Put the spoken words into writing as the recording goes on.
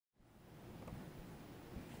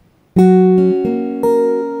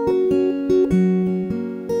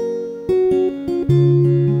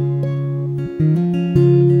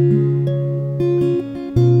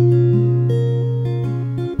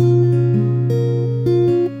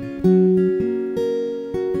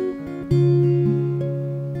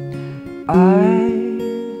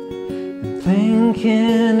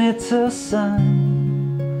a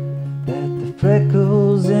sign that the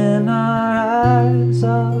freckles in our eyes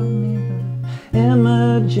are mirror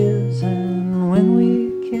images, and when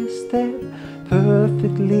we kiss they're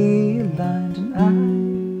perfectly aligned.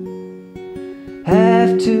 And I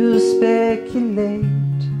have to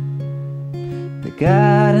speculate that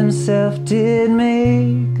God himself did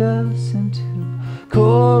make us into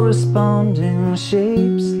corresponding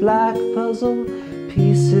shapes like puzzle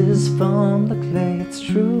pieces from the clay. It's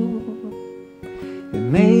true, it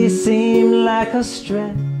may seem like a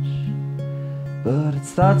stretch, but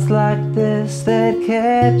it's thoughts like this that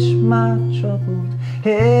catch my troubled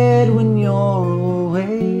head when you're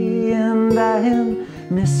away. And I am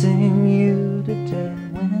missing you to death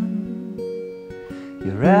when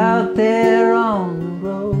you're out there on the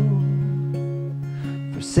road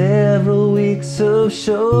for several weeks of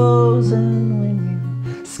shows. And when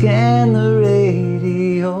you scan the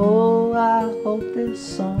radio, I hope this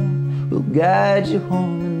song will guide you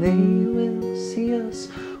home, and they will see us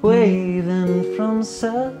waving from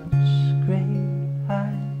such great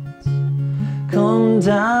heights. Come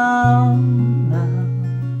down now,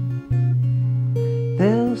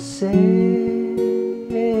 they'll say,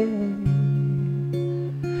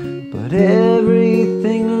 but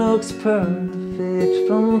everything looks perfect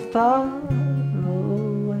from far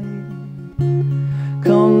away.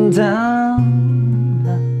 Come down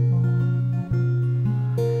now,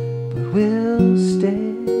 but we'll stay.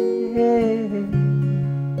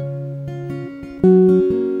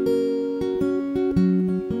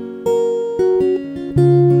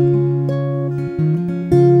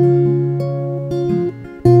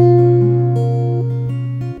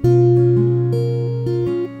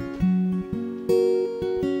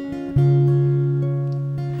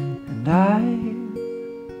 And I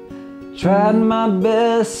tried my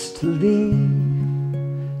best to leave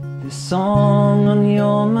this song on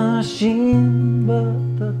your machine, but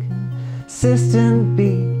the consistent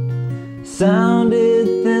beat sounded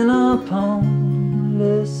thin upon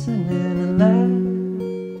listening, and that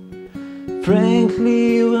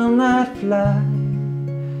frankly will not fly.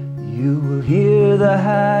 You will hear the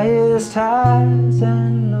highest highs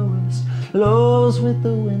and lowest lows with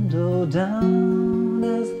the window down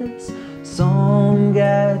as this song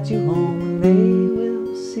guides you home, and they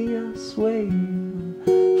will see us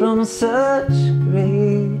waving from such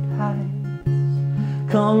great heights.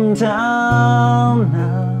 Come down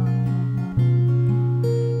now,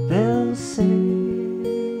 they'll say,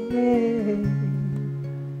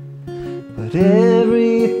 but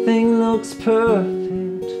everything looks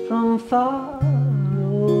perfect from far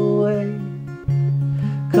away.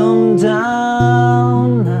 Come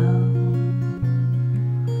down now,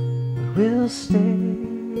 but we'll stay.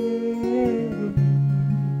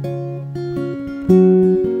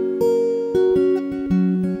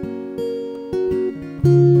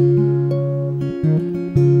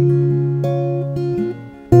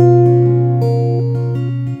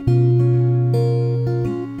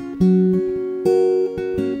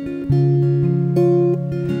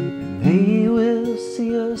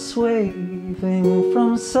 Waving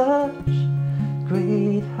from such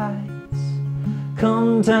great heights.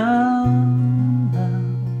 Come down now,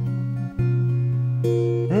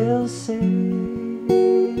 they'll say,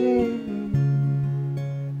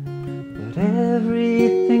 but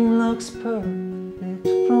everything looks perfect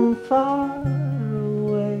from far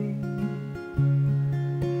away.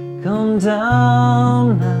 Come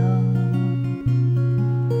down now,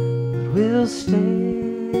 but we'll stay.